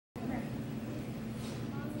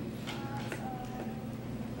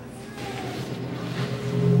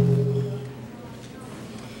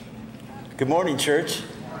Good morning, church.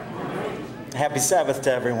 Happy Sabbath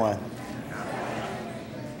to everyone.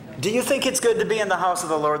 Do you think it's good to be in the house of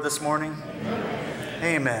the Lord this morning?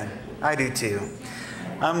 Amen. I do too.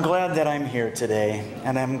 I'm glad that I'm here today,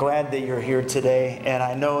 and I'm glad that you're here today, and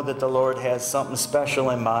I know that the Lord has something special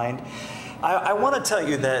in mind. I want to tell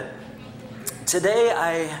you that today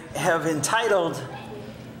I have entitled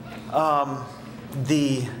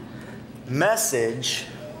the message,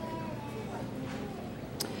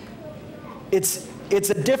 it's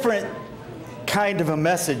a different kind of a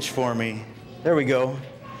message for me. There we go.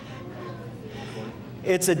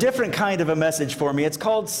 It's a different kind of a message for me. It's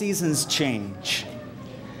called Seasons Change.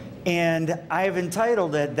 And I've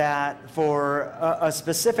entitled it that for a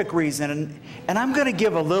specific reason. And I'm going to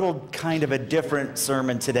give a little kind of a different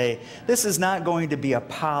sermon today. This is not going to be a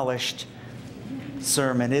polished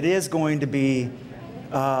sermon. It is going to be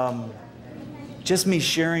just me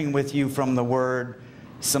sharing with you from the Word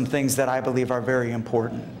some things that I believe are very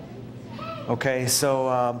important. Okay,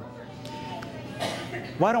 so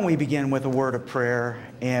why don't we begin with a word of prayer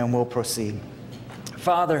and we'll proceed.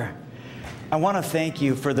 Father, I want to thank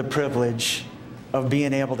you for the privilege of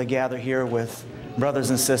being able to gather here with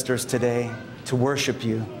brothers and sisters today to worship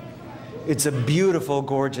you. It's a beautiful,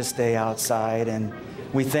 gorgeous day outside, and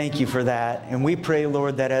we thank you for that. And we pray,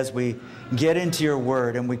 Lord, that as we get into your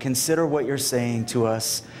word and we consider what you're saying to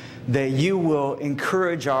us, that you will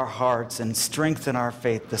encourage our hearts and strengthen our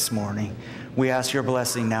faith this morning. We ask your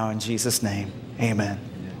blessing now in Jesus' name. Amen.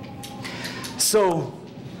 So,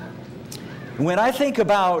 when I think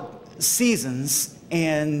about seasons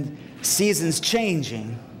and seasons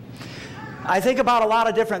changing, I think about a lot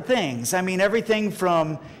of different things. I mean, everything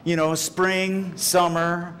from, spring,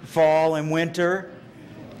 summer, fall, and winter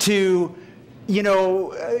to,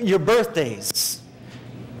 your birthdays.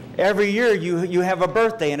 Every year you have a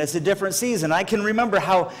birthday and it's a different season. I can remember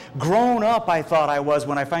how grown up I thought I was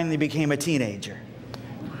when I finally became a teenager,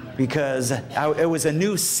 because it was a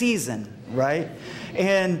new season, right?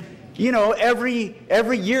 And every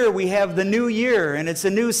year we have the new year and it's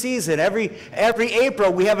a new season. Every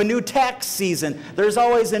April we have a new tax season. There's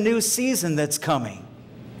always a new season that's coming.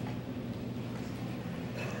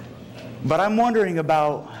 But I'm wondering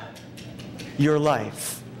about your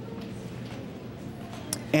life.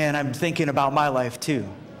 And I'm thinking about my life too.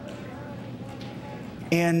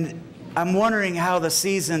 And I'm wondering how the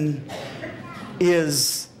season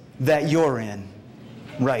is that you're in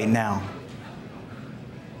right now.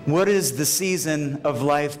 What is the season of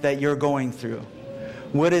life that you're going through?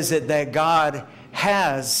 What is it that God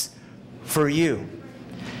has for you?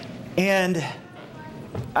 And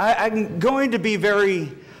I'm going to be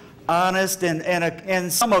very honest,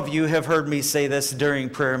 and some of you have heard me say this during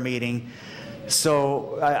prayer meeting,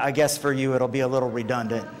 so I guess for you it'll be a little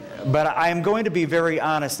redundant. But I'm going to be very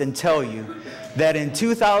honest and tell you that in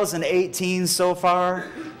 2018 so far,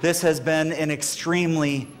 this has been an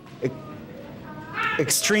extremely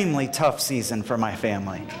tough season for my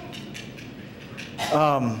family.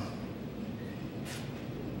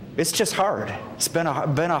 It's just hard. It's been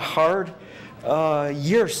a hard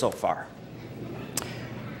year so far.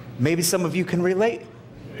 Maybe some of you can relate.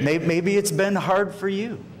 Maybe it's been hard for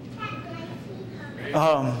you.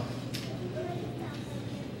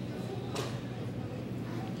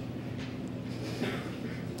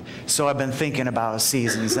 So I've been thinking about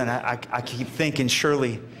seasons, and I keep thinking,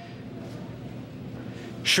 surely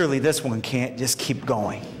this one can't just keep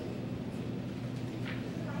going.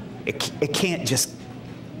 It can't just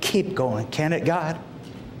keep going, can it, God?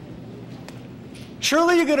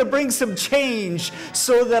 Surely you're going to bring some change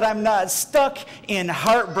so that I'm not stuck in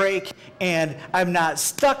heartbreak, and I'm not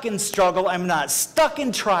stuck in struggle, I'm not stuck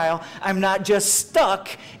in trial, I'm not just stuck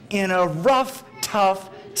in a rough,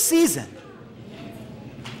 tough season.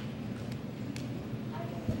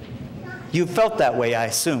 You've felt that way, I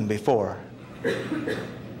assume, before.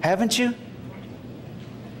 Haven't you?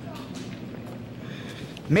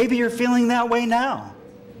 Maybe you're feeling that way now.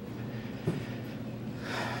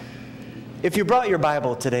 If you brought your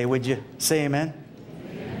Bible today, would you say amen?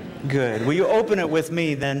 Amen. Good. Will you open it with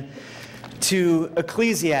me then to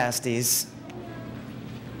Ecclesiastes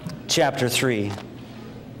chapter 3.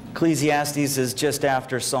 Ecclesiastes is just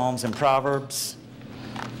after Psalms and Proverbs.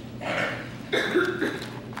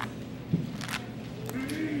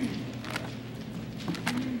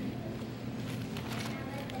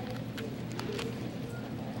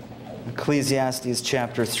 Ecclesiastes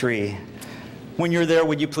chapter 3. When you're there,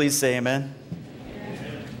 would you please say amen?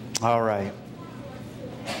 Amen. All right.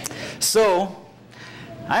 So,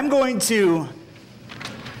 I'm going to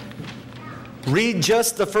read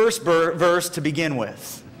just the first verse to begin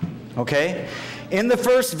with. Okay? In the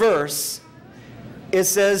first verse, it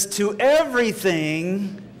says, to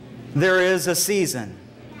everything there is a season,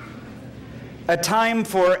 a time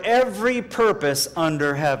for every purpose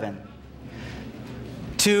under heaven.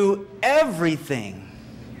 To everything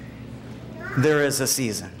there is a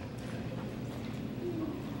season.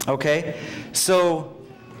 Okay? So,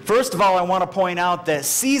 first of all, I want to point out that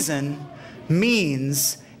season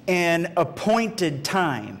means an appointed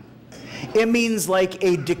time. It means like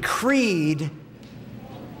a decreed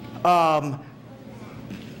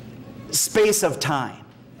space of time.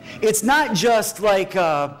 It's not just like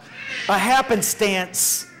a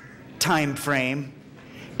happenstance time frame.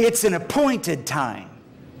 It's an appointed time.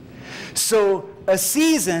 So a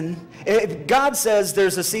season, God says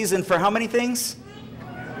there's a season for how many things?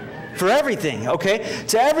 For everything, okay?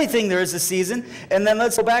 To everything there is a season. And then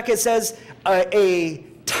let's go back. It says a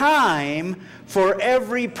time for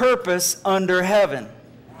every purpose under heaven.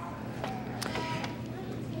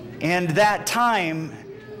 And that time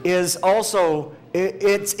is also,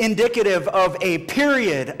 it's indicative of a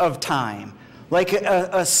period of time. Like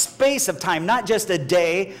a space of time, not just a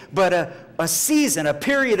day, but a season, a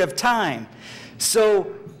period of time. So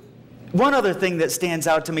one other thing that stands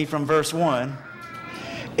out to me from verse 1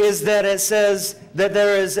 is that it says that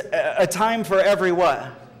there is a time for every what?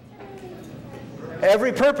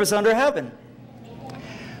 Every purpose under heaven.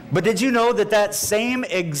 But did you know that that same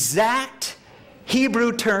exact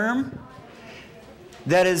Hebrew term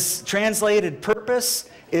that is translated purpose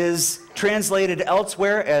is translated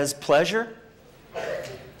elsewhere as pleasure?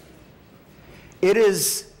 There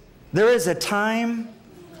is a time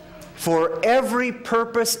for every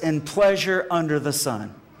purpose and pleasure under the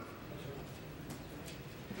sun.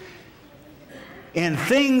 And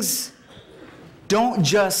things don't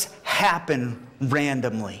just happen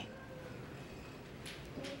randomly.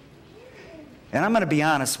 And I'm going to be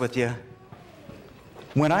honest with you.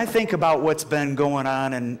 When I think about what's been going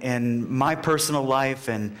on in my personal life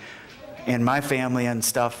and in my family and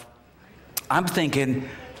stuff, I'm thinking,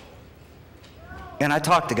 and I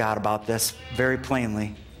talked to God about this very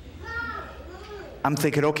plainly. I'm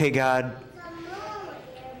thinking, okay, God,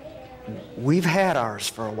 we've had ours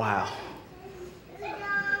for a while.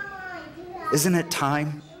 Isn't it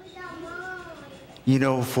time,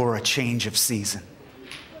 for a change of season?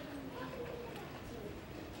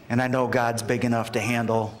 And I know God's big enough to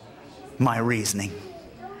handle my reasoning.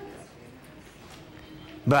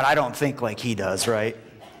 But I don't think like He does, right?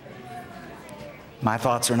 My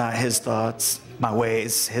thoughts are not His thoughts, my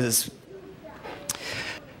ways, His.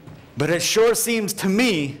 But it sure seems to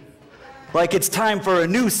me like it's time for a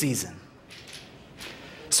new season.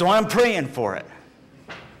 So I'm praying for it.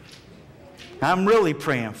 I'm really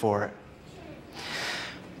praying for it.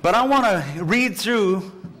 But I want to read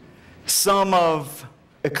through some of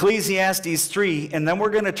Ecclesiastes 3, and then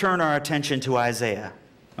we're going to turn our attention to Isaiah.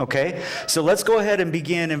 Okay? So let's go ahead and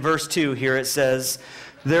begin in verse 2 here. It says,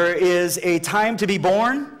 there is a time to be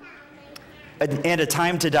born and a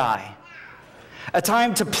time to die, a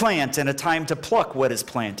time to plant and a time to pluck what is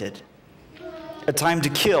planted, a time to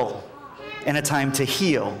kill and a time to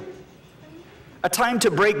heal, a time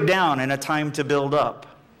to break down and a time to build up,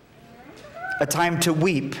 a time to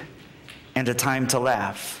weep and a time to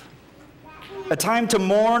laugh, a time to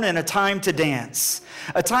mourn and a time to dance,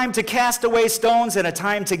 a time to cast away stones and a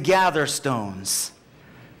time to gather stones,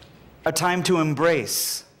 a time to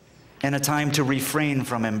embrace and a time to refrain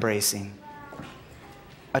from embracing,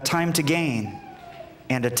 a time to gain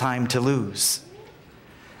and a time to lose,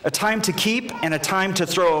 a time to keep and a time to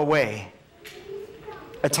throw away,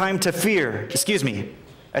 a time to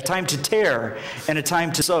a time to tear and a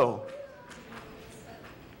time to sow,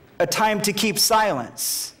 a time to keep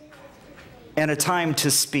silence and a time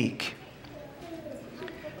to speak,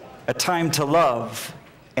 a time to love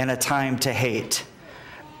and a time to hate,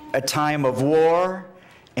 a time of war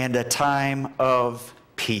and a time of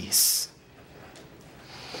peace.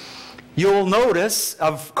 You'll notice,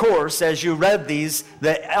 of course, as you read these,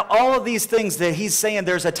 that all of these things that he's saying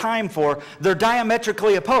there's a time for, they're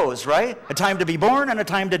diametrically opposed, right? A time to be born and a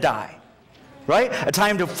time to die, right? A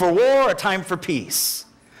time for war, a time for peace.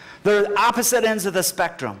 They're opposite ends of the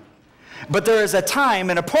spectrum. But there is a time,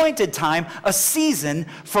 an appointed time, a season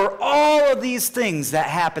for all of these things that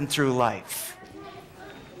happen through life.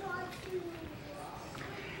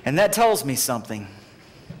 And that tells me something.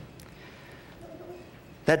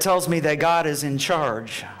 That tells me that God is in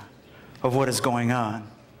charge of what is going on.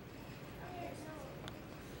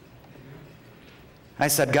 I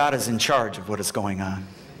said God is in charge of what is going on.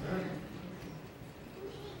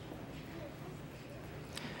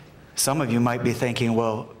 Some of you might be thinking,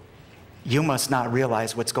 well, you must not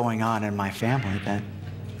realize what's going on in my family then.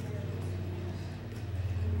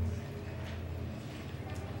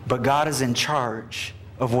 but God is in charge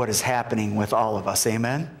of what is happening with all of us.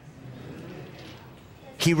 Amen?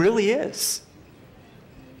 He really is.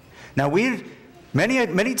 Now,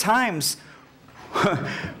 many times,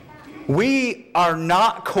 we are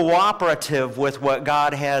not cooperative with what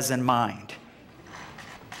God has in mind.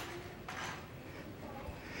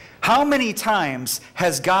 How many times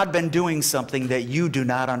has God been doing something that you do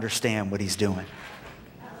not understand what He's doing?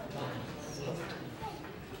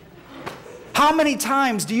 How many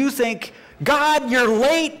times do you think, God, you're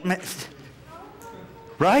late?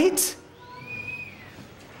 Right?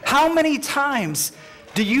 How many times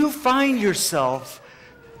do you find yourself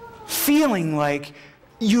feeling like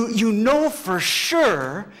you know for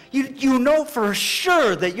sure, you know for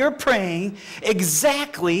sure that you're praying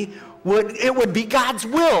exactly what it would be God's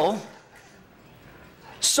will,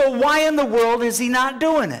 so why in the world is He not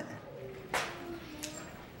doing it?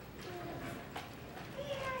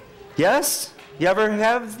 Yes? You ever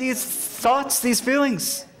have these thoughts, these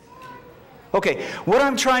feelings? Okay, what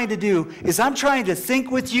I'm trying to do is I'm trying to think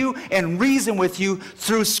with you and reason with you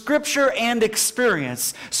through Scripture and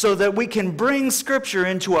experience so that we can bring Scripture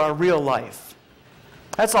into our real life.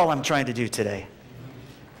 That's all I'm trying to do today.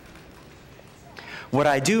 What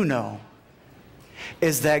I do know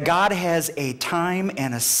is that God has a time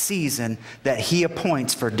and a season that He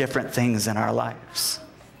appoints for different things in our lives.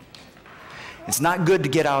 It's not good to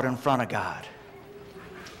get out in front of God.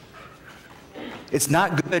 It's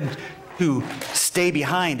not good to stay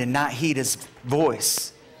behind and not heed His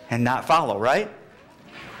voice and not follow, right?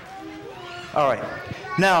 All right.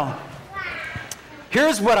 Now,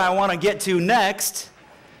 here's what I want to get to next.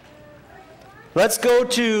 Let's go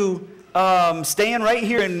to, staying right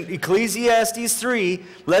here in Ecclesiastes 3,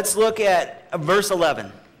 let's look at verse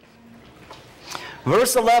 11.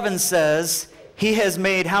 Verse 11 says, He has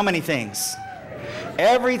made how many things?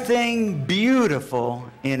 Everything beautiful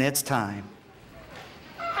in its time.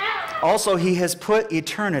 Also, He has put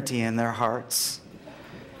eternity in their hearts,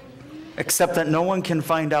 except that no one can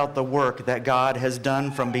find out the work that God has done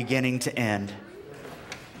from beginning to end.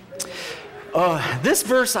 This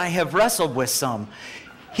verse I have wrestled with some.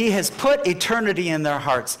 He has put eternity in their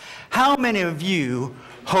hearts. How many of you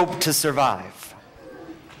hope to survive?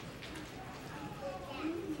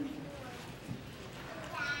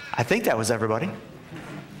 I think that was everybody.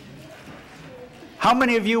 How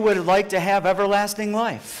many of you would like to have everlasting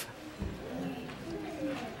life?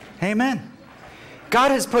 Amen.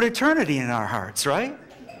 God has put eternity in our hearts, right?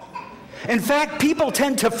 In fact, people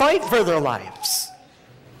tend to fight for their lives.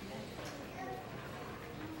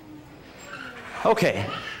 Okay,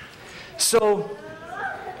 so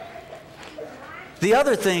the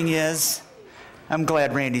other thing is, I'm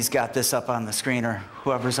glad Randy's got this up on the screen, or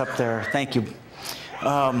whoever's up there. Thank you.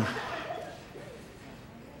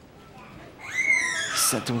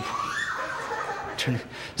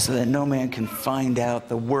 So that no man can find out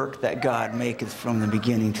the work that God maketh from the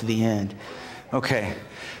beginning to the end. Okay,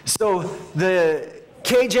 so the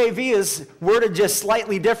KJV is worded just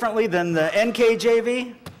slightly differently than the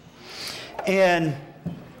NKJV. And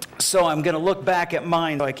so I'm going to look back at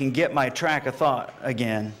mine so I can get my track of thought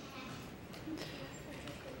again.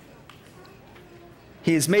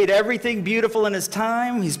 He has made everything beautiful in His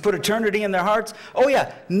time. He's put eternity in their hearts. Oh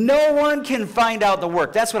yeah, no one can find out the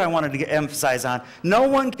work. That's what I wanted to emphasize on. No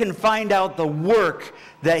one can find out the work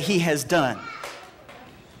that He has done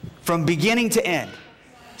from beginning to end.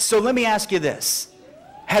 So let me ask you this.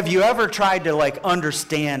 Have you ever tried to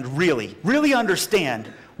understand, really understand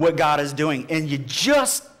what God is doing, and you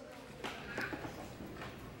just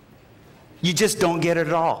don't get it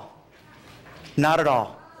at all? Not at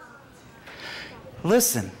all.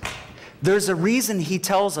 Listen, there's a reason He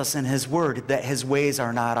tells us in His Word that His ways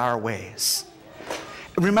are not our ways.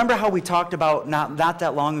 Remember how we talked about not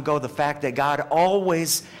that long ago the fact that God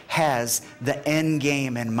always has the end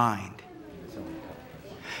game in mind.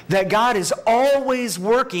 That God is always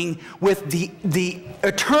working with the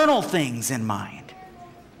eternal things in mind.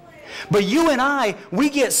 But you and I,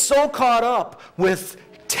 we get so caught up with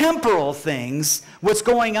temporal things, what's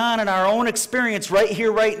going on in our own experience right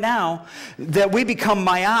here, right now, that we become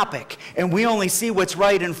myopic and we only see what's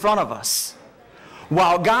right in front of us.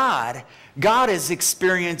 While God is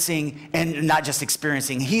experiencing, and not just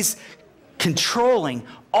experiencing, He's controlling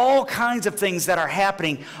all kinds of things that are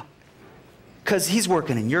happening. Because He's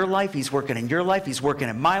working in your life, He's working in your life, He's working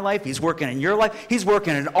in my life, He's working in your life, He's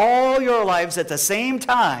working in all your lives at the same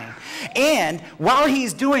time. And while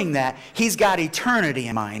He's doing that, He's got eternity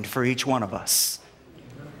in mind for each one of us.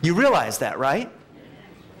 You realize that, right?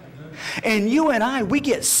 And you and I, we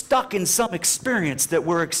get stuck in some experience that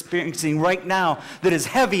we're experiencing right now that is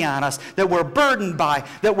heavy on us, that we're burdened by,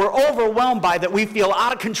 that we're overwhelmed by, that we feel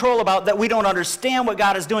out of control about, that we don't understand what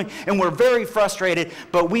God is doing, and we're very frustrated,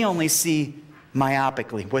 but we only see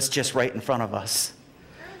myopically what's just right in front of us.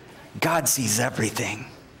 God sees everything.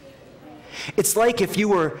 It's like have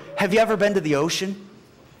you ever been to the ocean?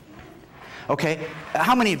 Okay,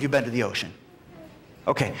 how many of you been to the ocean?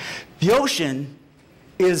 Okay, the ocean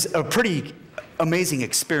is a pretty amazing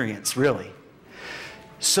experience, really.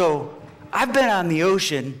 So I've been on the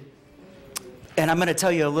ocean, and I'm going to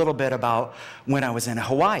tell you a little bit about when I was in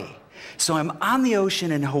Hawaii. So I'm on the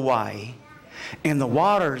ocean in Hawaii, and the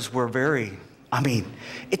waters were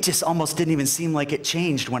it just almost didn't even seem like it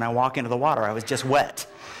changed when I walk into the water. I was just wet.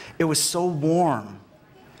 It was so warm.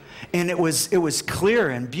 And it was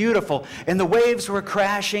clear and beautiful, and the waves were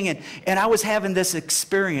crashing, and I was having this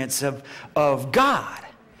experience of God,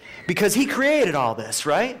 because He created all this,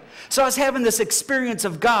 right? So I was having this experience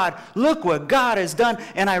of God. Look what God has done.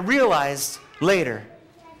 And I realized later,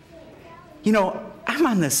 I'm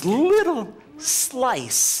on this little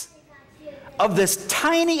slice of this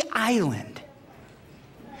tiny island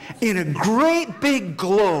in a great big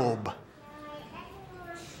globe.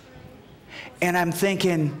 And I'm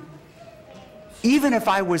thinking, even if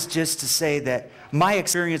I was just to say that my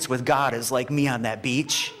experience with God is like me on that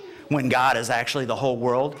beach, when God is actually the whole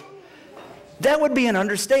world, that would be an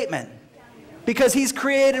understatement, because He's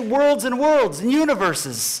created worlds and worlds and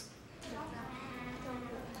universes.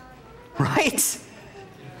 Right?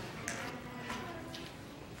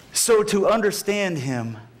 So to understand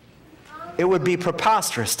Him, it would be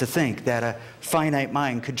preposterous to think that a finite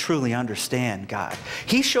mind could truly understand God.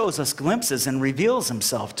 He shows us glimpses and reveals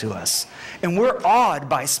Himself to us. And we're awed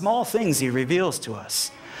by small things He reveals to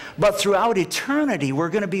us. But throughout eternity, we're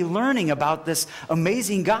going to be learning about this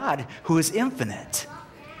amazing God who is infinite.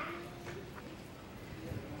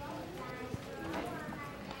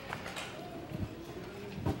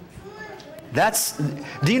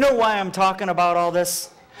 Do you know why I'm talking about all this?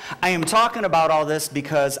 I am talking about all this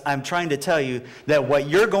because I'm trying to tell you that what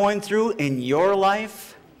you're going through in your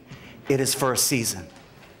life, it is for a season.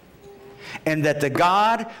 And that the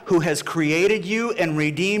God who has created you and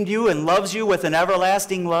redeemed you and loves you with an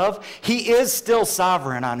everlasting love, He is still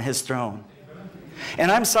sovereign on His throne.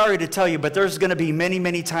 And I'm sorry to tell you, but there's going to be many,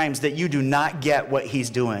 many times that you do not get what He's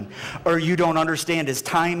doing, or you don't understand His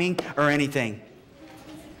timing or anything.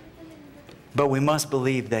 But we must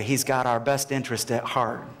believe that He's got our best interest at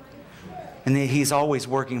heart, and that He's always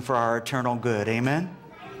working for our eternal good. Amen?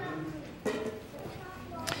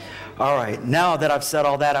 All right, now that I've said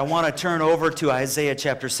all that, I want to turn over to Isaiah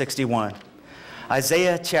chapter 61.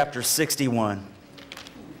 Isaiah chapter 61.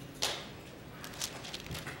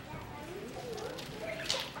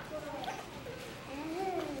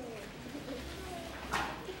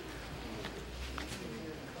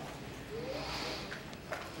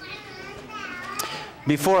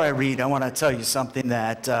 Before I read, I want to tell you something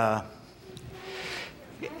that, I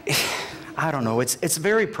don't know, it's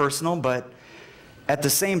very personal, but at the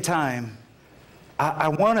same time, I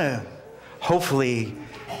want to hopefully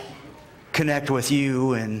connect with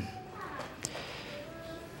you. And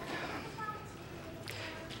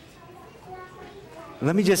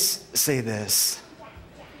let me just say this.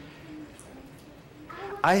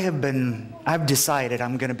 I've decided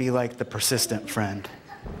I'm going to be like the persistent friend.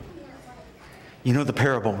 You know the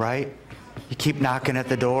parable, right? You keep knocking at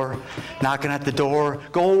the door,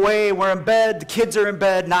 go away, we're in bed, the kids are in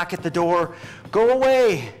bed, knock at the door, go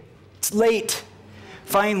away, it's late.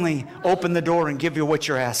 Finally, open the door and give you what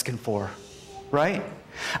you're asking for, right?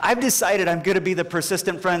 I've decided I'm going to be the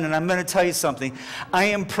persistent friend, and I'm going to tell you something. I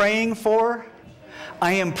am praying for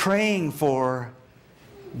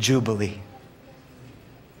Jubilee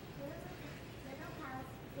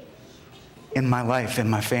in my life, in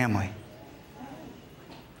my family.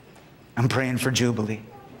 I'm praying for Jubilee.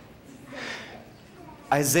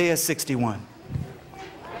 Isaiah 61.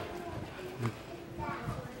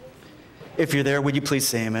 If you're there, would you please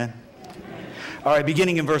say amen? All right,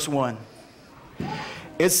 beginning in verse 1.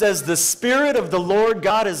 It says, "The Spirit of the Lord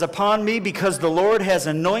God is upon me, because the Lord has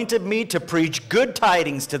anointed me to preach good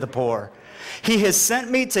tidings to the poor. He has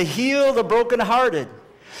sent me to heal the brokenhearted,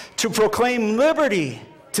 to proclaim liberty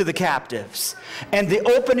to the captives, and the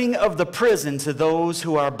opening of the prison to those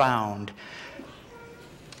who are bound."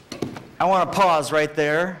 I want to pause right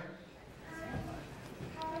there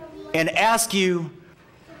and ask you,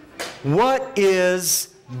 what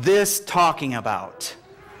is this talking about?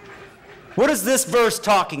 What is this verse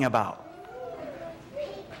talking about?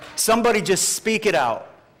 Somebody just speak it out.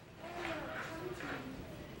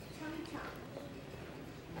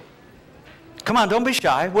 Come on, don't be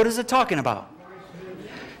shy. What is it talking about?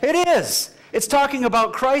 It is. It's talking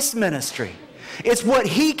about Christ's ministry. It's what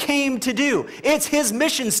he came to do. It's his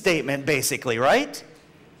mission statement, basically, right?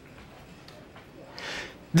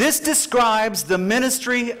 This describes the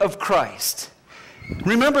ministry of Christ.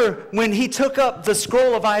 Remember when he took up the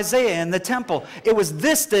scroll of Isaiah in the temple, it was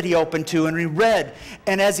this that he opened to and he read.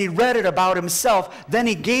 And as he read it about himself, then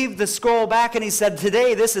he gave the scroll back and he said,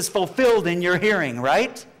 today this is fulfilled in your hearing,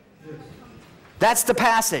 right? That's the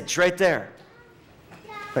passage right there.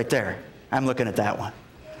 Right there. I'm looking at that one.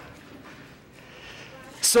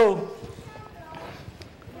 So,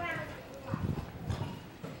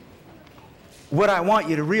 what I want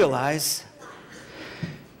you to realize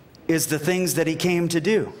is the things that he came to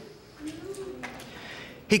do.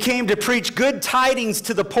 He came to preach good tidings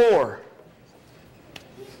to the poor.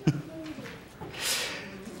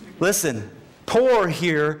 Listen, poor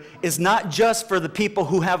here is not just for the people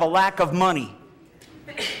who have a lack of money.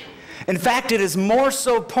 In fact, it is more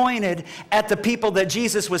so pointed at the people that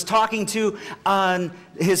Jesus was talking to on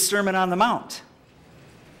his Sermon on the Mount.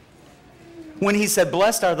 When he said,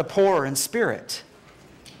 blessed are the poor in spirit.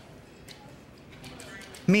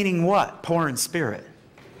 Meaning what? Poor in spirit.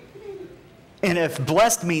 And if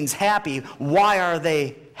blessed means happy, why are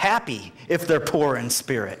they happy if they're poor in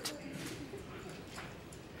spirit?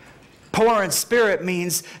 Poor in spirit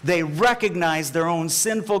means they recognize their own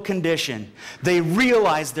sinful condition. They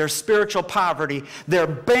realize their spiritual poverty. They're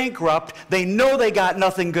bankrupt. They know they got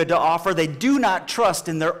nothing good to offer. They do not trust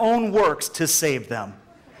in their own works to save them.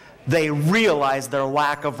 They realize their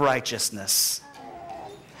lack of righteousness.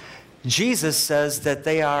 Jesus says that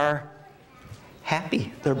they are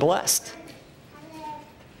happy. They're blessed.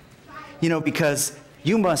 You know, because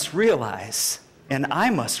you must realize, and I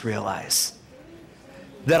must realize,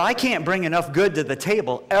 that I can't bring enough good to the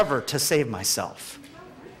table ever to save myself.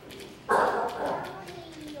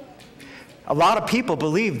 A lot of people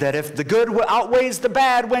believe that if the good outweighs the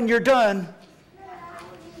bad when you're done,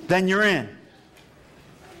 then you're in.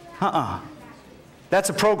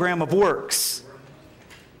 That's a program of works.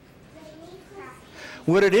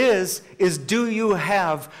 What it is do you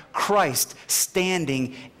have Christ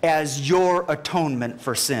standing as your atonement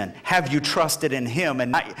for sin? Have you trusted in him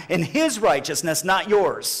and in his righteousness, not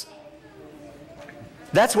yours?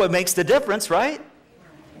 That's what makes the difference, right?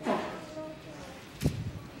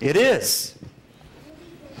 It is.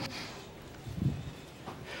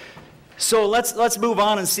 So let's move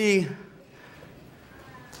on and see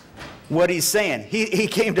what he's saying. He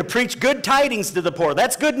came to preach good tidings to the poor.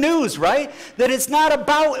 That's good news, right? That it's not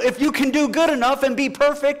about if you can do good enough and be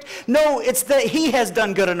perfect. No, it's that he has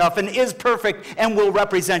done good enough and is perfect and will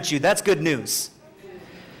represent you. That's good news.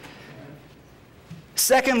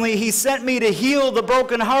 Secondly, he sent me to heal the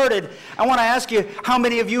brokenhearted. I want to ask you, how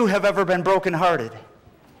many of you have ever been brokenhearted?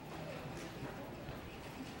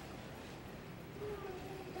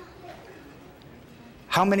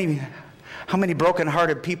 How many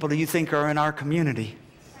broken-hearted people do you think are in our community?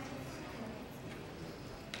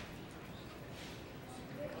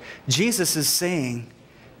 Jesus is saying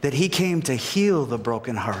that he came to heal the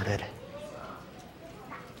brokenhearted.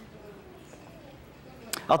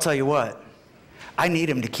 I'll tell you what, I need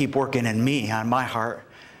him to keep working in me, on my heart.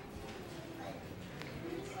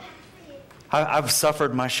 I've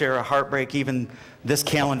suffered my share of heartbreak even this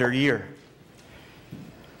calendar year.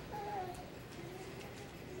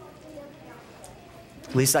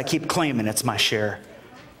 At least I keep claiming it's my share.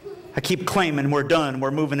 I keep claiming we're done.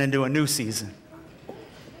 We're moving into a new season.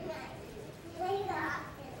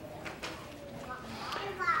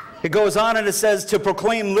 It goes on and it says to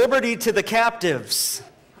proclaim liberty to the captives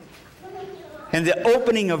and the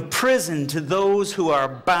opening of prison to those who are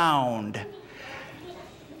bound.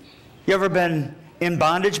 You ever been in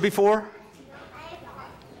bondage before?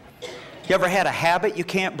 You ever had a habit you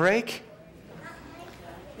can't break?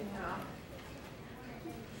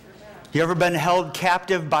 You ever been held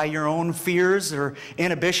captive by your own fears or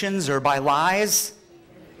inhibitions or by lies?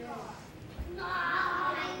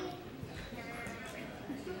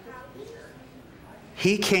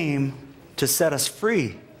 He came to set us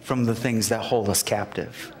free from the things that hold us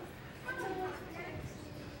captive.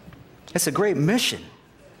 It's a great mission,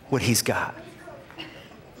 what he's got.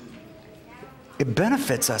 It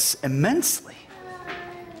benefits us immensely.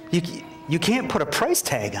 You can't put a price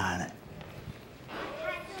tag on it.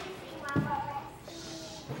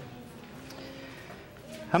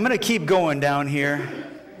 I'm going to keep going down here.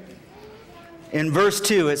 In verse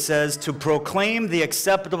 2 it says, to proclaim the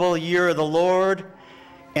acceptable year of the Lord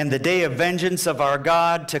and the day of vengeance of our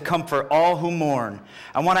God, to comfort all who mourn.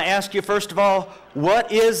 I want to ask you first of all, what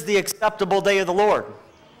is the acceptable day of the Lord?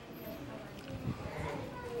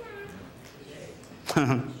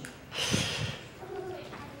 The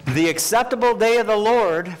acceptable day of the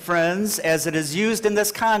Lord, friends, as it is used in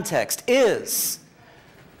this context, is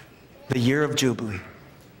the year of Jubilee.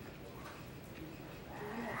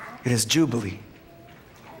 It is Jubilee.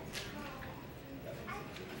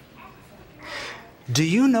 Do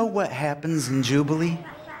you know what happens in Jubilee?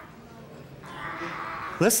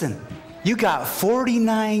 Listen, you got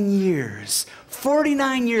 49 years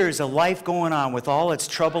of life going on with all its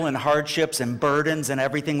trouble and hardships and burdens and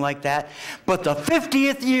everything like that. But the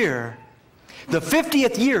 50th year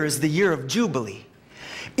is the year of Jubilee.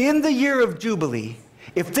 In the year of Jubilee,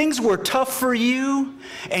 if things were tough for you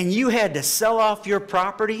and you had to sell off your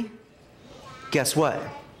property, guess what?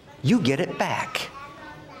 You get it back.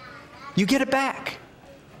 You get it back.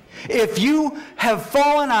 If you have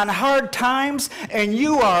fallen on hard times and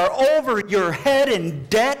you are over your head in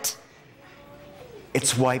debt,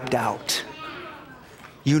 it's wiped out.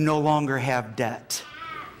 You no longer have debt.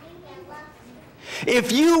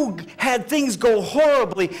 If you had things go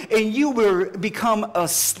horribly and you were become a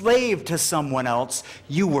slave to someone else,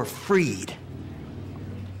 you were freed.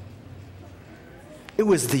 It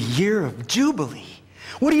was the year of Jubilee.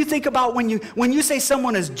 What do you think about when you say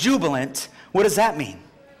someone is jubilant? What does that mean?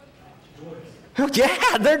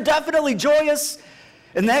 Yeah, they're definitely joyous.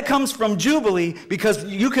 And that comes from Jubilee, because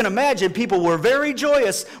you can imagine people were very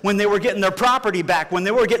joyous when they were getting their property back, when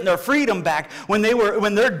they were getting their freedom back, when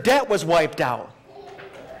their debt was wiped out.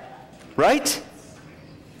 Right?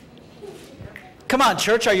 Come on,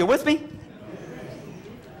 church, are you with me?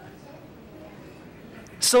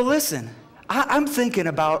 So listen, I'm thinking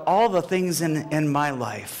about all the things in my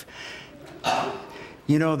life.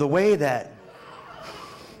 You know, the way that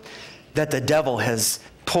the devil has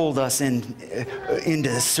pulled us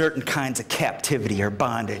into certain kinds of captivity or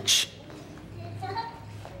bondage.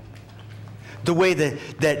 The way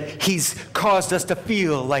that he's caused us to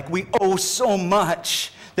feel like we owe so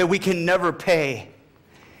much that we can never pay.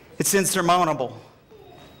 It's insurmountable.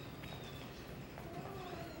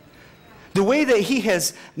 The way that he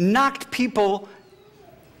has knocked people,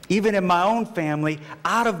 even in my own family,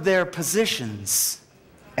 out of their positions,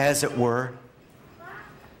 as it were,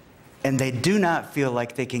 and they do not feel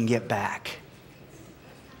like they can get back.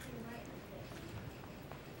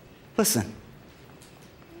 Listen,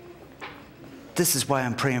 this is why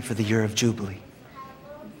I'm praying for the year of Jubilee.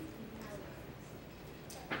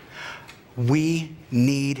 We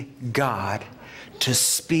need God to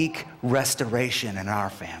speak restoration in our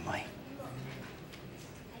family.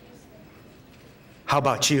 How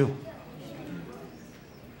about you?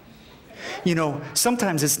 You know,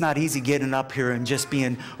 sometimes it's not easy getting up here and just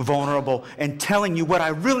being vulnerable and telling you what I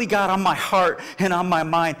really got on my heart and on my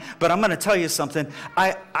mind. But I'm going to tell you something.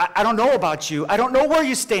 I don't know about you. I don't know where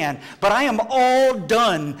you stand. But I am all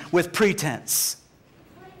done with pretense.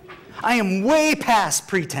 I am way past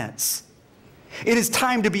pretense. It is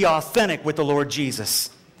time to be authentic with the Lord Jesus.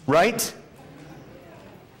 Right?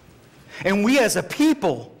 And we as a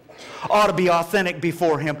people ought to be authentic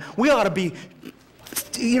before Him. We ought to be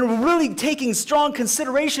really taking strong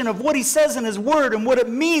consideration of what He says in His Word and what it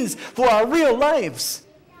means for our real lives.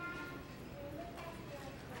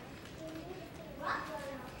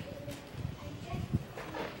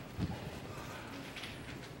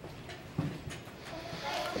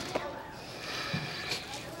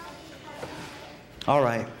 All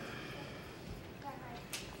right.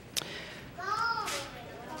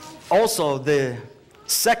 Also, the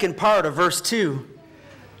second part of verse 2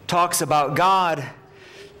 talks about God.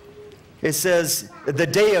 It says, the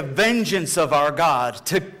day of vengeance of our God.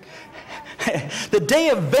 The day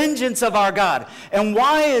of vengeance of our God. And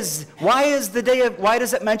why does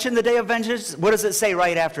it mention the day of vengeance? What does it say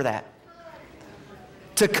right after that?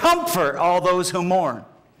 To comfort all those who mourn.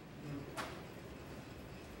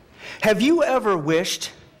 Have you ever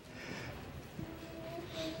wished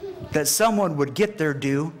that someone would get their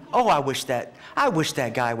due? Oh, I wish that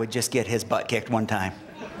guy would just get his butt kicked one time.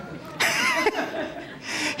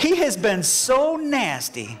 He has been so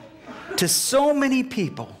nasty to so many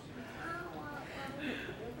people.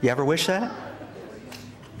 You ever wish that?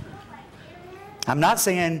 I'm not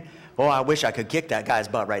saying, oh, I wish I could kick that guy's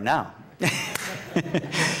butt right now.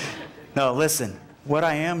 No, listen. What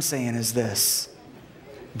I am saying is this.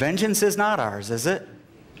 Vengeance is not ours, is it?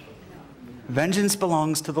 Vengeance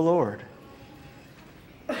belongs to the Lord.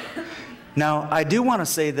 Now, I do want to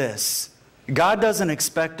say this. God doesn't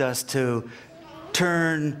expect us to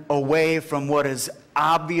turn away from what is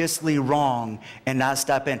obviously wrong and not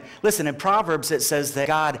step in. Listen, in Proverbs it says that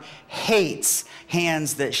God hates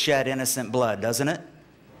hands that shed innocent blood, doesn't it?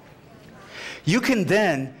 You can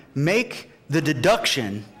then make the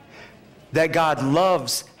deduction that God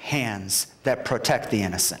loves hands that protect the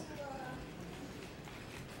innocent.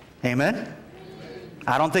 Amen?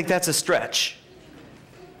 I don't think that's a stretch.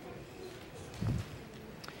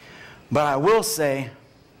 But I will say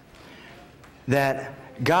that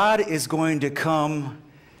God is going to come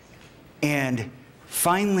and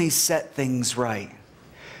finally set things right.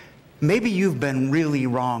 Maybe you've been really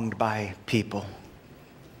wronged by people.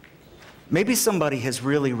 Maybe somebody has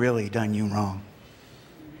really, really done you wrong.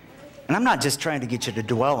 And I'm not just trying to get you to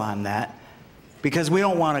dwell on that, because we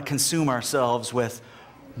don't want to consume ourselves with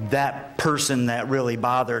that person that really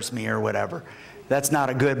bothers me or whatever. That's not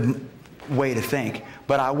a good way to think.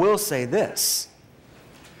 But I will say this.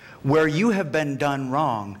 Where you have been done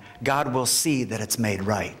wrong, God will see that it's made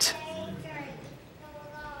right.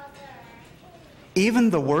 Even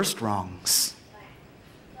the worst wrongs.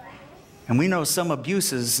 And we know some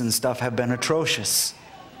abuses and stuff have been atrocious.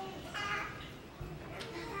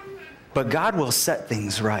 But God will set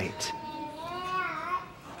things right.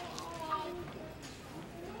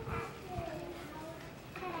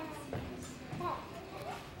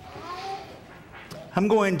 I'm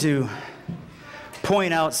going to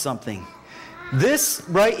point out something. This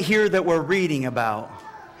right here that we're reading about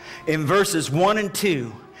in verses 1 and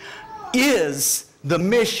 2 is the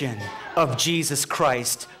mission of Jesus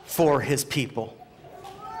Christ for his people.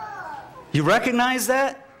 You recognize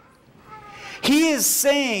that? He is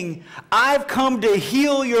saying, I've come to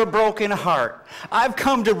heal your broken heart. I've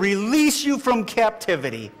come to release you from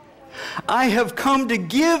captivity. I have come to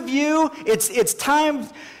give you, it's time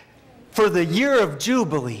for the year of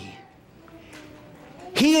Jubilee.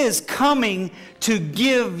 He is coming to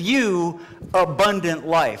give you abundant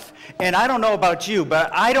life. And I don't know about you,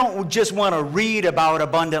 but I don't just want to read about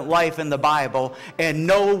abundant life in the Bible and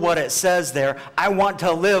know what it says there. I want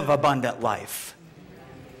to live abundant life.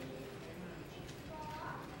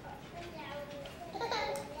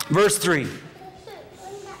 Verse 3.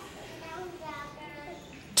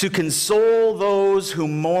 To console those who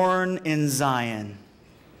mourn in Zion,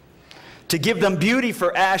 to give them beauty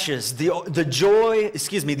for ashes, the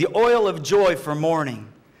oil of joy for mourning,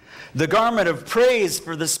 the garment of praise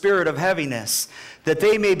for the spirit of heaviness, that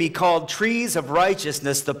they may be called trees of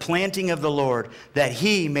righteousness, the planting of the Lord, that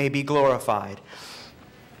he may be glorified.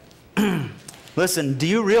 Listen, do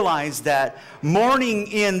you realize that mourning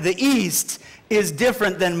in the east is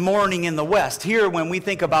different than mourning in the west? Here, when we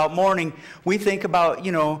think about mourning, we think about,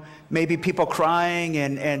 maybe people crying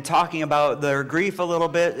and talking about their grief a little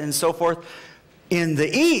bit and so forth. In the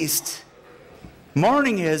east,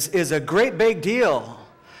 mourning is a great big deal.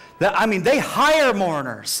 They hire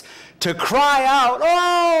mourners to cry out,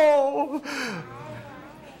 oh,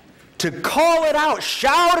 to call it out,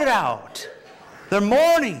 shout it out. They're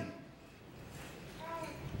mourning.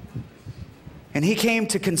 And he came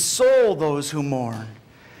to console those who mourn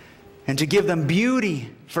and to give them beauty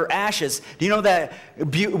for ashes. Do you know that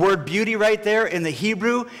word beauty right there in the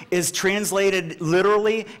Hebrew is translated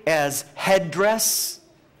literally as headdress?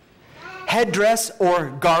 Headdress or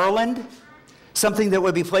garland. Something that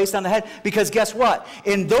would be placed on the head. Because guess what?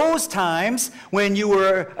 In those times when you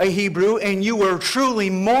were a Hebrew and you were truly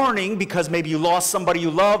mourning because maybe you lost somebody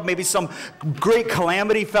you loved, maybe some great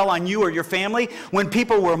calamity fell on you or your family, when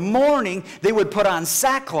people were mourning, they would put on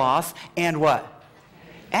sackcloth and what?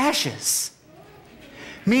 Ashes.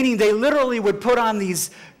 Meaning they literally would put on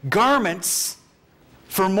these garments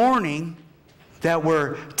for mourning that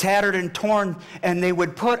were tattered and torn, and they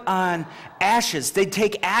would put on ashes. They'd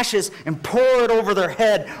take ashes and pour it over their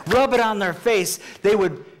head, rub it on their face. They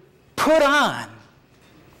would put on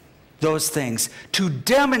those things to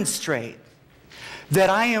demonstrate that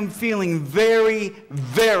I am feeling very,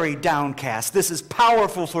 very downcast. This is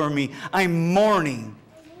powerful for me. I'm mourning.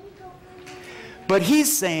 But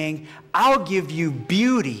he's saying, I'll give you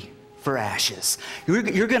beauty for ashes. You're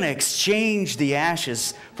going to exchange the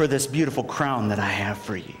ashes for this beautiful crown that I have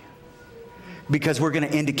for you. Because we're going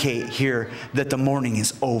to indicate here that the mourning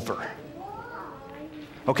is over.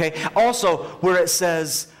 Okay? Also, where it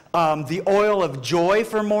says the oil of joy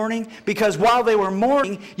for mourning, because while they were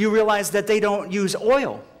mourning, you realize that they don't use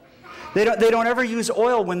oil. They don't ever use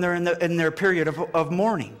oil when they're in their period of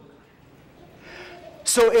mourning.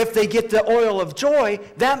 So if they get the oil of joy,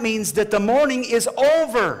 that means that the mourning is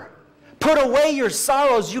over. Put away your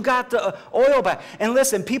sorrows. You got the oil back. And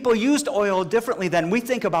listen, people used oil differently than we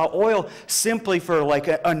think about oil simply for like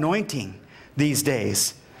anointing these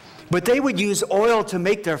days. But they would use oil to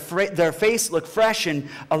make their face look fresh and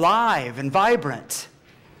alive and vibrant.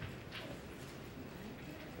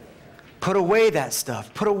 Put away that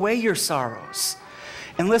stuff. Put away your sorrows.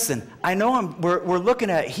 And listen, I know we're looking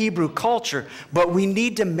at Hebrew culture, but we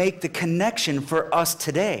need to make the connection for us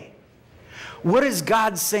today. What is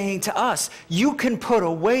God saying to us? You can put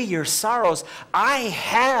away your sorrows. I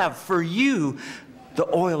have for you the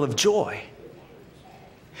oil of joy.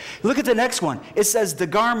 Look at the next one. It says the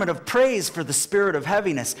garment of praise for the spirit of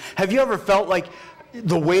heaviness. Have you ever felt like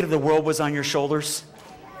the weight of the world was on your shoulders?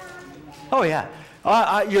 Oh yeah.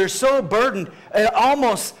 You're so burdened, it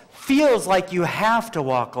almost feels like you have to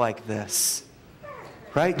walk like this.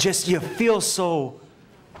 Right? Just you feel so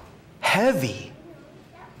heavy.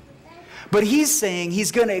 But he's saying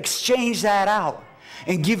he's going to exchange that out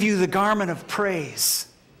and give you the garment of praise.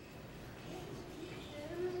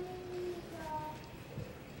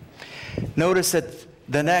 Notice that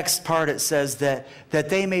the next part it says that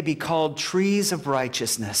they may be called trees of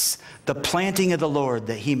righteousness, the planting of the Lord,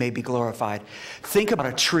 that he may be glorified. Think about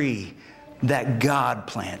a tree that God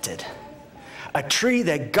planted. A tree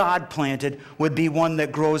that God planted would be one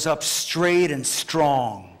that grows up straight and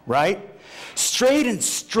strong, right? Straight and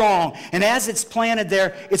strong. And as it's planted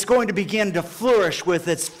there, it's going to begin to flourish with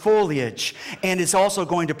its foliage. And it's also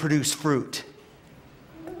going to produce fruit.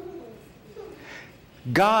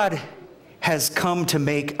 God has come to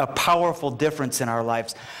make a powerful difference in our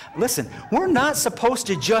lives. Listen, we're not supposed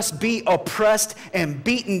to just be oppressed and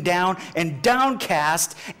beaten down and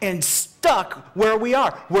downcast and stuck where we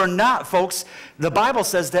are. We're not, folks. The Bible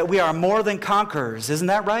says that we are more than conquerors. Isn't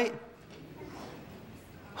that right?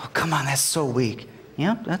 Oh, come on, that's so weak.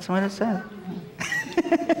 Yep, that's what it says.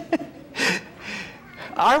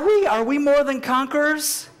 Are we more than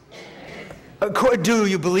conquerors? Do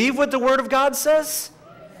you believe what the Word of God says?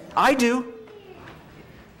 I do.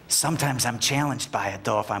 Sometimes I'm challenged by it,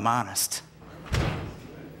 though, if I'm honest.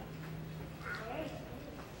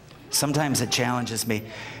 Sometimes it challenges me.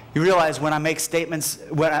 You realize when I make statements,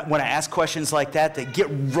 when I ask questions like that get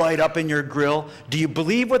right up in your grill, do you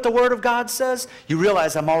believe what the Word of God says? You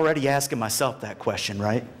realize I'm already asking myself that question,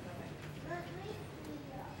 right?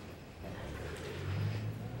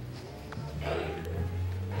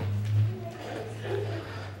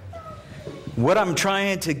 What I'm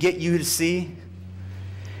trying to get you to see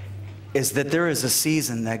is that there is a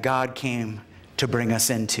season that God came to bring us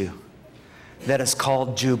into that is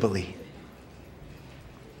called Jubilee.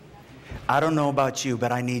 I don't know about you,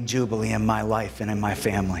 but I need Jubilee in my life and in my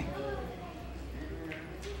family.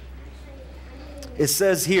 It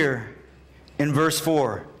says here in verse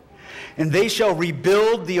 4, and they shall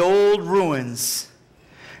rebuild the old ruins,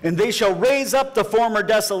 and they shall raise up the former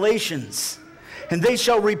desolations, and they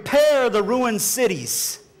shall repair the ruined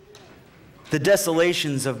cities, the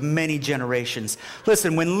desolations of many generations.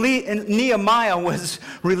 Listen, when Nehemiah was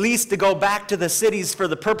released to go back to the cities for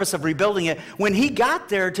the purpose of rebuilding it, when he got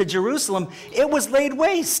there to Jerusalem, it was laid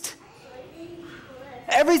waste.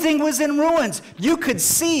 Everything was in ruins. You could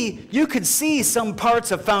see some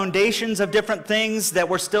parts of foundations of different things that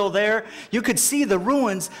were still there. You could see the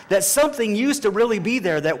ruins that something used to really be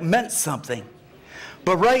there that meant something.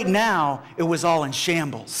 But right now, it was all in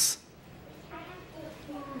shambles.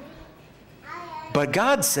 But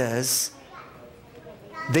God says,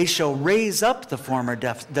 they shall raise up the former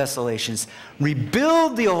desolations,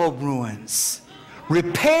 rebuild the old ruins,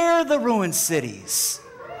 repair the ruined cities.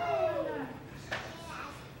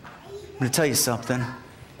 I'm going to tell you something.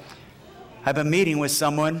 I've been meeting with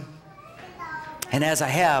someone, and as I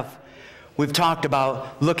have, we've talked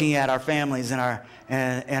about looking at our families and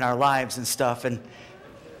our lives and stuff. And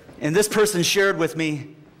this person shared with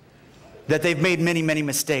me that they've made many, many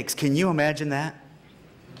mistakes. Can you imagine that?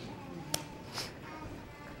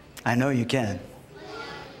 I know you can.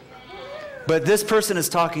 But this person is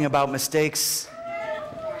talking about mistakes,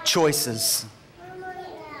 choices.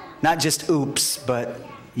 Not just oops, but,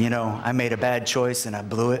 I made a bad choice and I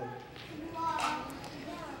blew it.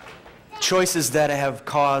 Choices that have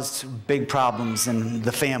caused big problems in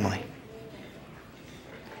the family.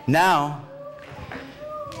 Now,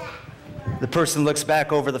 the person looks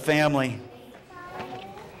back over the family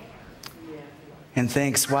and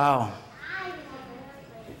thinks, wow,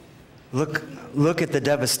 look at the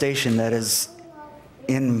devastation that is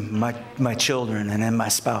in my children and in my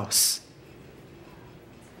spouse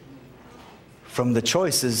from the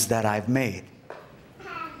choices that I've made.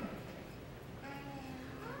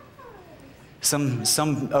 Some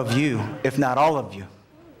of you, if not all of you,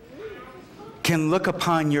 can look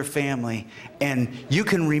upon your family and you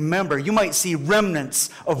can remember, you might see remnants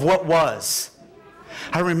of what was.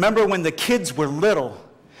 I remember when the kids were little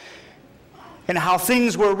and how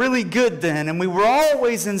things were really good then, and we were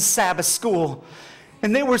always in Sabbath school,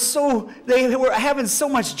 and they were having so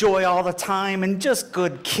much joy all the time and just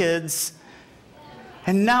good kids.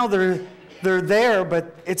 And now they're there,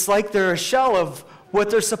 but it's like they're a shell of what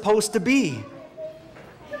they're supposed to be.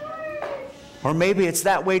 Or maybe it's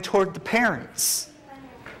that way toward the parents.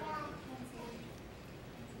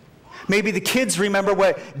 Maybe the kids remember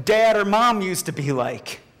what dad or mom used to be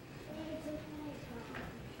like.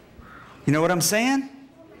 You know what I'm saying?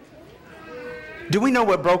 Do we know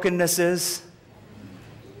what brokenness is?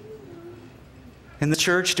 In the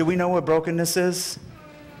church, do we know what brokenness is?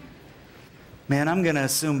 Man, I'm going to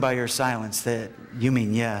assume by your silence that you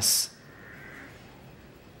mean yes.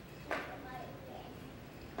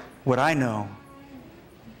 What I know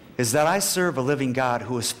is that I serve a living God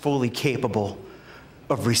who is fully capable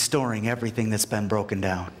of restoring everything that's been broken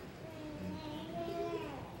down.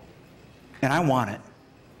 And I want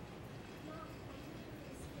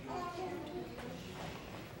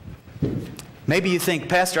it. Maybe you think,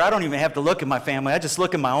 Pastor, I don't even have to look at my family. I just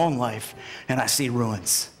look at my own life and I see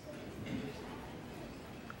ruins.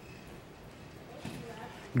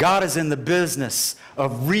 God is in the business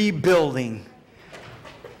of rebuilding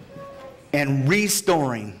and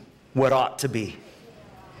restoring what ought to be.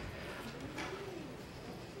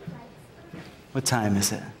 What time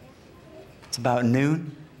is it? It's about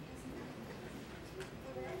noon?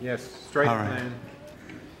 Yes, straight All right. noon.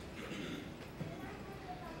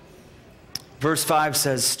 Verse 5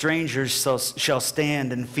 says, strangers shall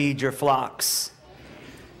stand and feed your flocks.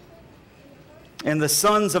 And the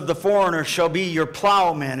sons of the foreigner shall be your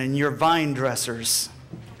plowmen and your vine dressers.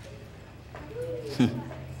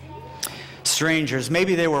 Strangers,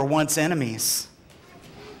 maybe they were once enemies.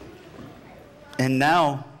 And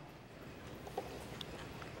now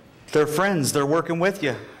they're friends. They're working with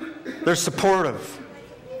you. They're supportive.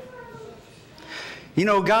 You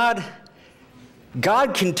know, God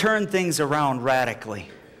can turn things around radically.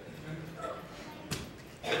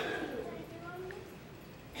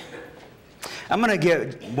 I'm going to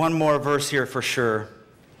get one more verse here for sure.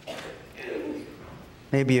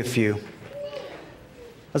 Maybe a few.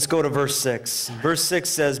 Let's go to verse 6. Verse 6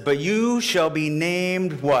 says, but you shall be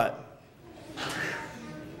named what?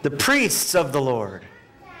 The priests of the Lord.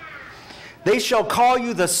 They shall call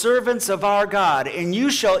you the servants of our God, and you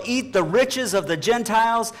shall eat the riches of the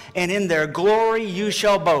Gentiles, and in their glory you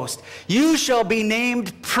shall boast. You shall be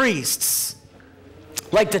named priests,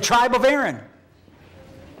 like the tribe of Aaron.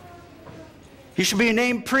 You should be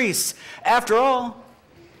named priests. After all,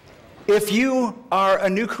 if you are a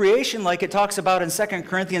new creation, like it talks about in 2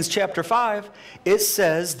 Corinthians chapter 5, it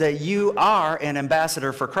says that you are an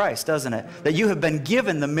ambassador for Christ, doesn't it? That you have been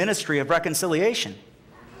given the ministry of reconciliation,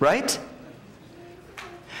 right?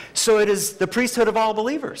 So it is the priesthood of all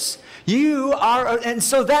believers. You are, and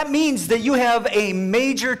so that means that you have a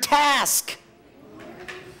major task.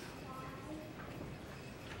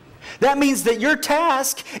 That means that your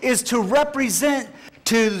task is to represent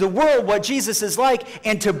to the world what Jesus is like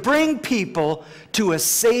and to bring people to a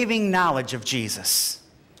saving knowledge of Jesus.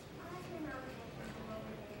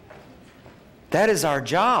 That is our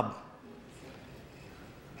job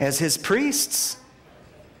as his priests.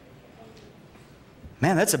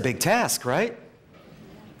 Man, that's a big task, right?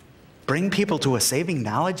 Bring people to a saving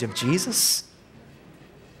knowledge of Jesus?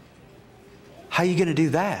 How are you going to do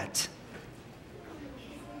that?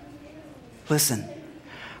 Listen,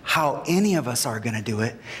 how any of us are going to do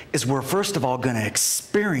it is we're first of all going to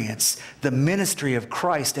experience the ministry of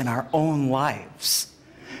Christ in our own lives,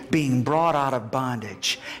 being brought out of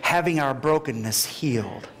bondage, having our brokenness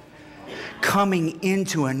healed, coming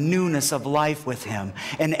into a newness of life with him.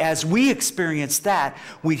 And as we experience that,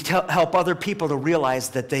 we help other people to realize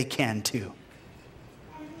that they can too.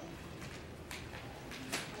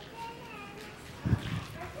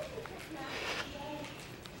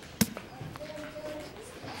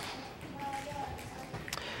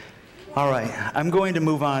 All right, I'm going to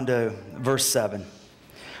move on to verse 7.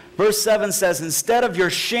 Verse 7 says, instead of your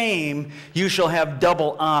shame, you shall have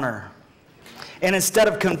double honor. And instead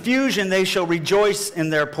of confusion, they shall rejoice in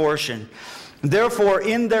their portion. Therefore,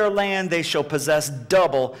 in their land they shall possess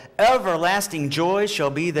double. Everlasting joy shall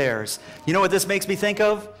be theirs. You know what this makes me think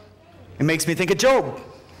of? It makes me think of Job.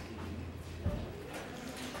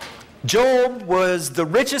 Job was the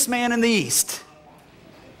richest man in the East.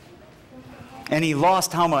 And he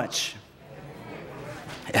lost how much?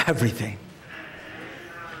 Everything.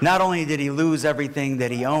 Not only did he lose everything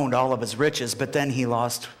that he owned, all of his riches, but then he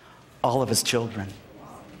lost all of his children.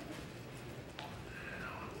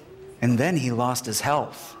 And then he lost his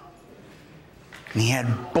health. And he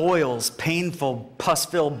had boils, painful,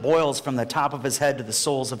 pus-filled boils from the top of his head to the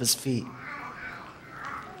soles of his feet.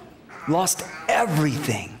 Lost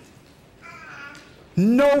everything.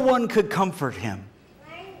 No one could comfort him.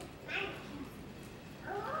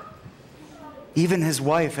 Even his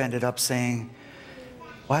wife ended up saying,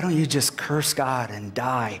 why don't you just curse God and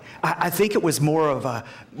die? I think it was more of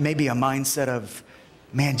maybe a mindset of,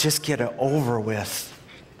 man, just get it over with.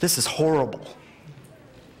 This is horrible.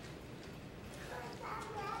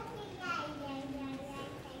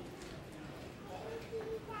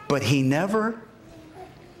 But he never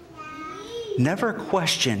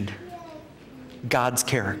questioned God's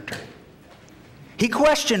character. He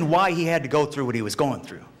questioned why he had to go through what he was going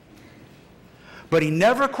through. But he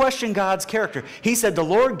never questioned God's character. He said, the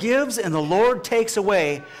Lord gives and the Lord takes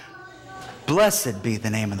away. Blessed be the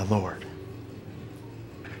name of the Lord.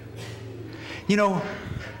 You know,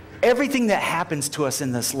 everything that happens to us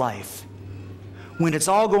in this life, when it's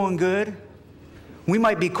all going good, we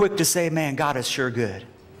might be quick to say, man, God is sure good.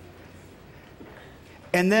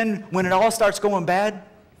 And then when it all starts going bad,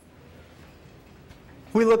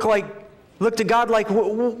 we look to God like,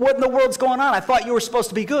 what in the world's going on? I thought you were supposed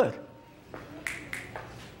to be good.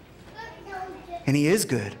 And he is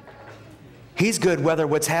good. He's good whether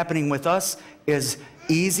what's happening with us is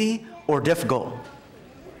easy or difficult.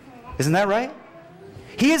 Isn't that right?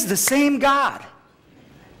 He is the same God.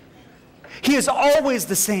 He is always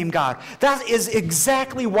the same God. That is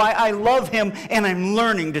exactly why I love him and I'm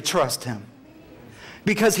learning to trust him.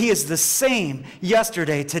 Because he is the same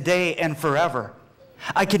yesterday, today, and forever.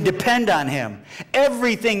 I can depend on him.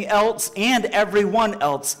 Everything else and everyone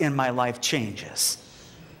else in my life changes.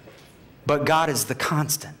 But God is the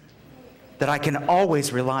constant that I can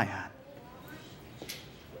always rely on.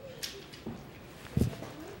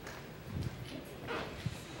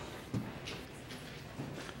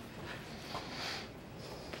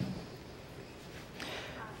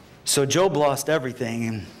 So Job lost everything,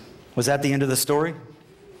 and was that the end of the story?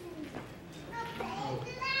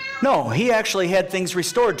 No, he actually had things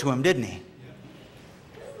restored to him, didn't he?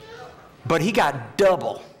 But he got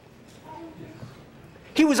double.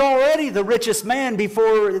 He was already the richest man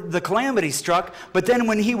before the calamity struck, but then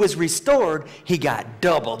when he was restored, he got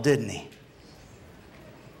double, didn't he?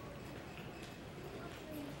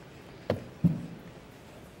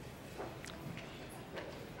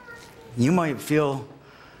 You might feel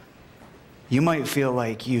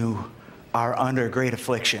like you are under great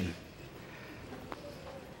affliction.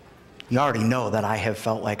 You already know that I have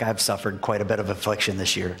felt like I've suffered quite a bit of affliction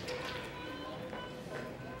this year.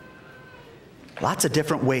 Lots of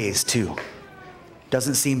different ways, too.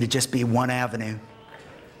 Doesn't seem to just be one avenue.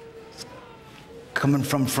 Coming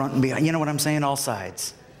from front and behind. You know what I'm saying? All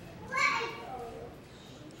sides.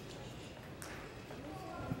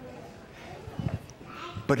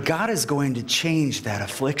 But God is going to change that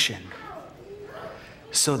affliction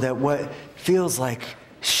so that what feels like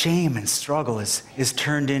shame and struggle is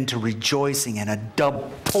turned into rejoicing and a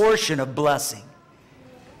double portion of blessing.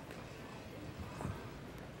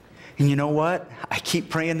 And you know what? I keep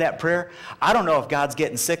praying that prayer. I don't know if God's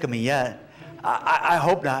getting sick of me yet. I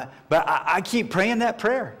hope not. But I keep praying that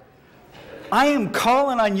prayer. I am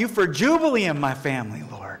calling on you for jubilee in my family,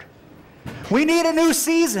 Lord. We need a new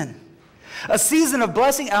season. A season of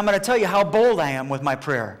blessing. I'm going to tell you how bold I am with my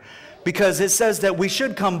prayer. Because it says that we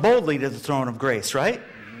should come boldly to the throne of grace, right?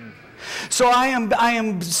 So I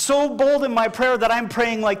am so bold in my prayer that I'm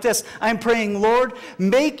praying like this. I'm praying, Lord,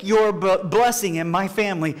 make your blessing in my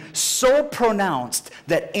family so pronounced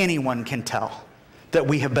that anyone can tell that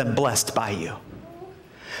we have been blessed by you.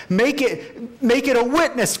 Make it a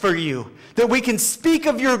witness for you, that we can speak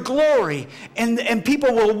of your glory, and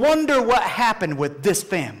people will wonder what happened with this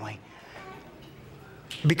family.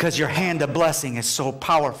 Because your hand of blessing is so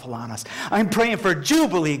powerful on us. I'm praying for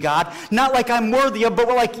jubilee, God. Not like I'm worthy of, but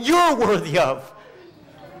like you're worthy of.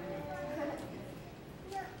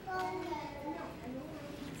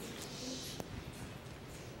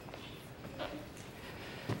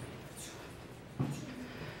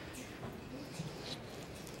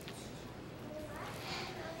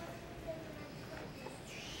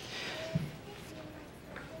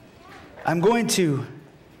 I'm going to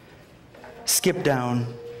skip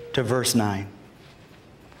down to verse 9.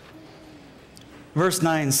 Verse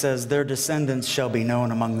 9 says, their descendants shall be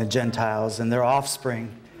known among the Gentiles, and their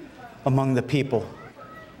offspring among the people.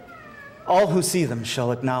 All who see them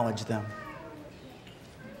shall acknowledge them,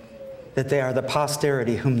 that they are the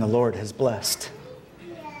posterity whom the Lord has blessed.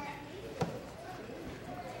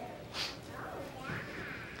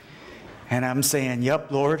 And I'm saying,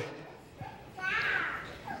 yep, Lord,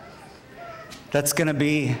 that's going to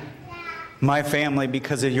be my family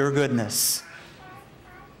because of your goodness.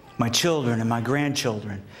 My children and my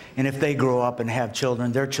grandchildren. And if they grow up and have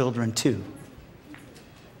children, their children too.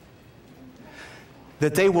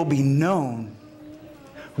 That they will be known,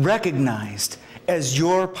 recognized as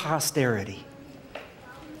your posterity.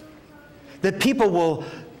 That people will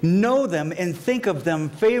know them and think of them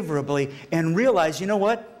favorably and realize, you know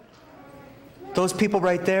what? Those people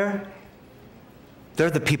right there, they're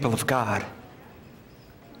the people of God.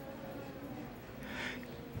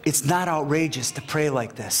 It's not outrageous to pray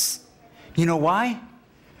like this. You know why?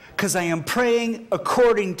 Because I am praying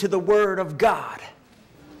according to the Word of God.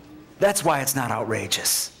 That's why it's not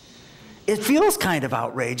outrageous. It feels kind of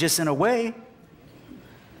outrageous in a way.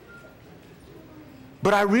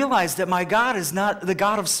 But I realize that my God is not the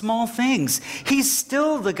God of small things. He's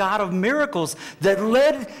still the God of miracles that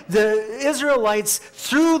led the Israelites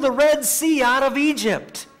through the Red Sea out of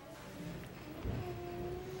Egypt.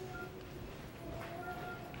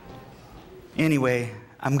 Anyway,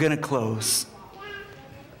 I'm going to close.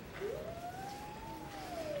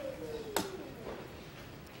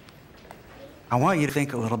 I want you to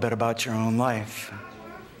think a little bit about your own life.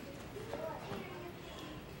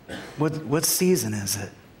 What season is it?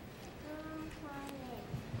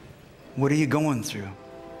 What are you going through?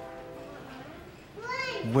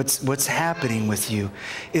 What's happening with you?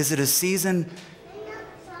 Is it a season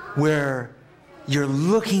where you're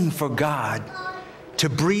looking for God to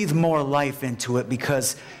breathe more life into it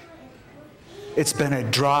because it's been a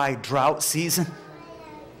dry drought season?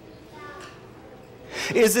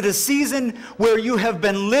 Is it a season where you have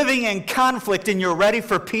been living in conflict and you're ready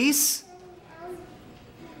for peace?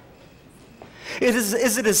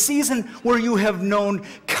 Is it a season where you have known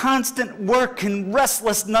constant work and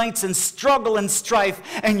restless nights and struggle and strife,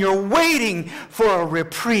 and you're waiting for a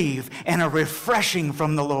reprieve and a refreshing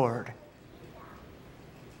from the Lord?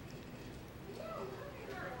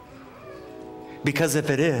 Because if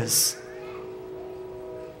it is,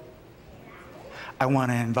 I want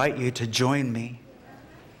to invite you to join me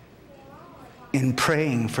in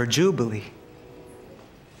praying for Jubilee.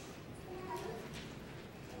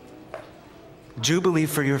 Jubilee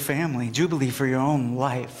for your family, Jubilee for your own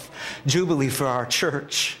life, Jubilee for our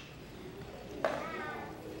church.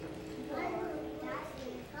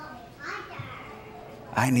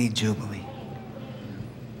 I need Jubilee.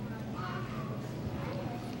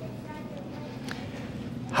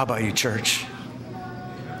 How about you, church?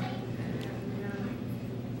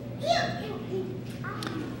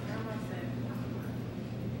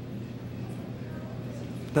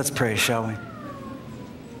 Let's pray, shall we?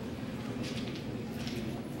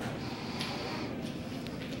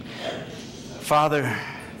 Father,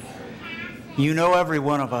 you know every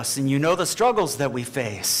one of us, and you know the struggles that we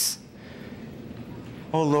face.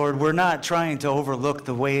 Oh Lord, we're not trying to overlook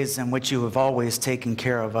the ways in which you have always taken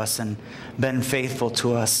care of us and been faithful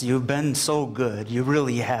to us. You've been so good. You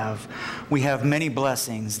really have. We have many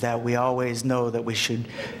blessings that we always know that we should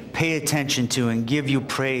pay attention to and give you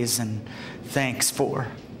praise and thanks for.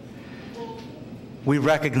 We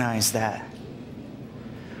recognize that.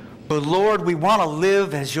 But Lord, we want to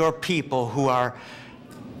live as your people who are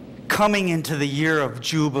coming into the year of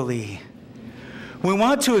Jubilee. We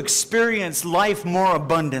want to experience life more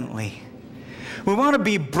abundantly. We want to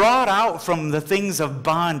be brought out from the things of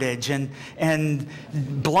bondage and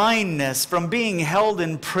blindness, from being held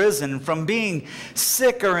in prison, from being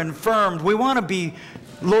sick or infirmed. We want to be,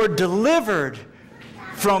 Lord, delivered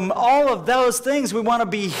from all of those things. We want to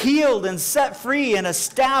be healed and set free and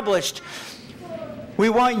established. We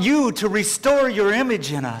want you to restore your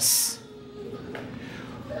image in us.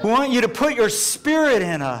 We want you to put your Spirit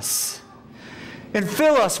in us and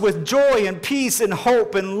fill us with joy and peace and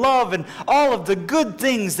hope and love and all of the good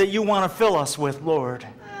things that you want to fill us with, Lord.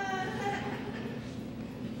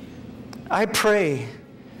 I pray,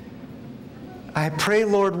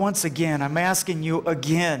 Lord, once again, I'm asking you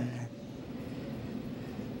again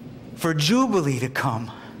for Jubilee to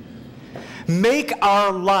come. Make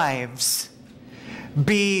our lives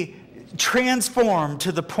be transformed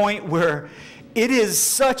to the point where it is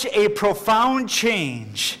such a profound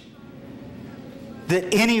change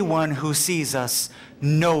that anyone who sees us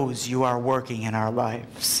knows you are working in our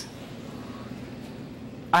lives.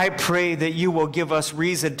 I pray that you will give us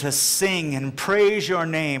reason to sing and praise your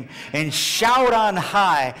name and shout on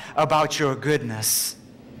high about your goodness.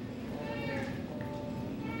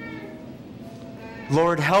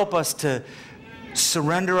 Lord, help us to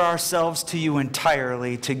surrender ourselves to you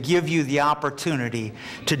entirely, to give you the opportunity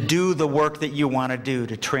to do the work that you want to do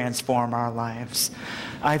to transform our lives.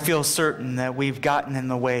 I feel certain that we've gotten in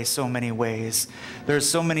the way so many ways. There's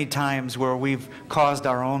so many times where we've caused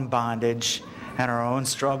our own bondage and our own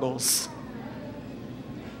struggles.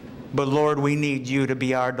 But Lord, we need you to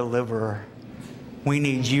be our deliverer. We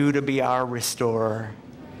need you to be our restorer.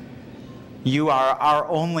 You are our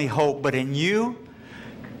only hope, but in you,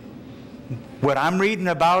 what I'm reading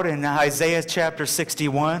about in Isaiah chapter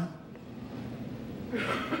 61,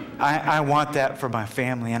 I want that for my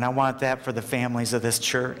family, and I want that for the families of this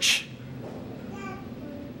church.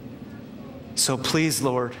 So please,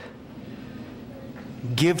 Lord,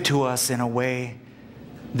 give to us in a way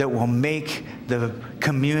that will make the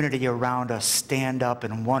community around us stand up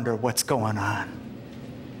and wonder what's going on.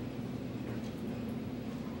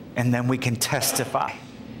 And then we can testify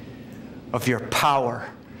of your power,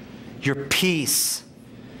 your peace,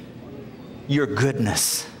 your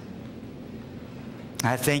goodness.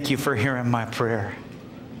 I thank you for hearing my prayer.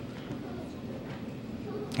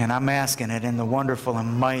 And I'm asking it in the wonderful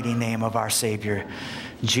and mighty name of our Savior,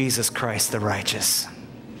 Jesus Christ the righteous.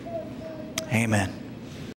 Amen.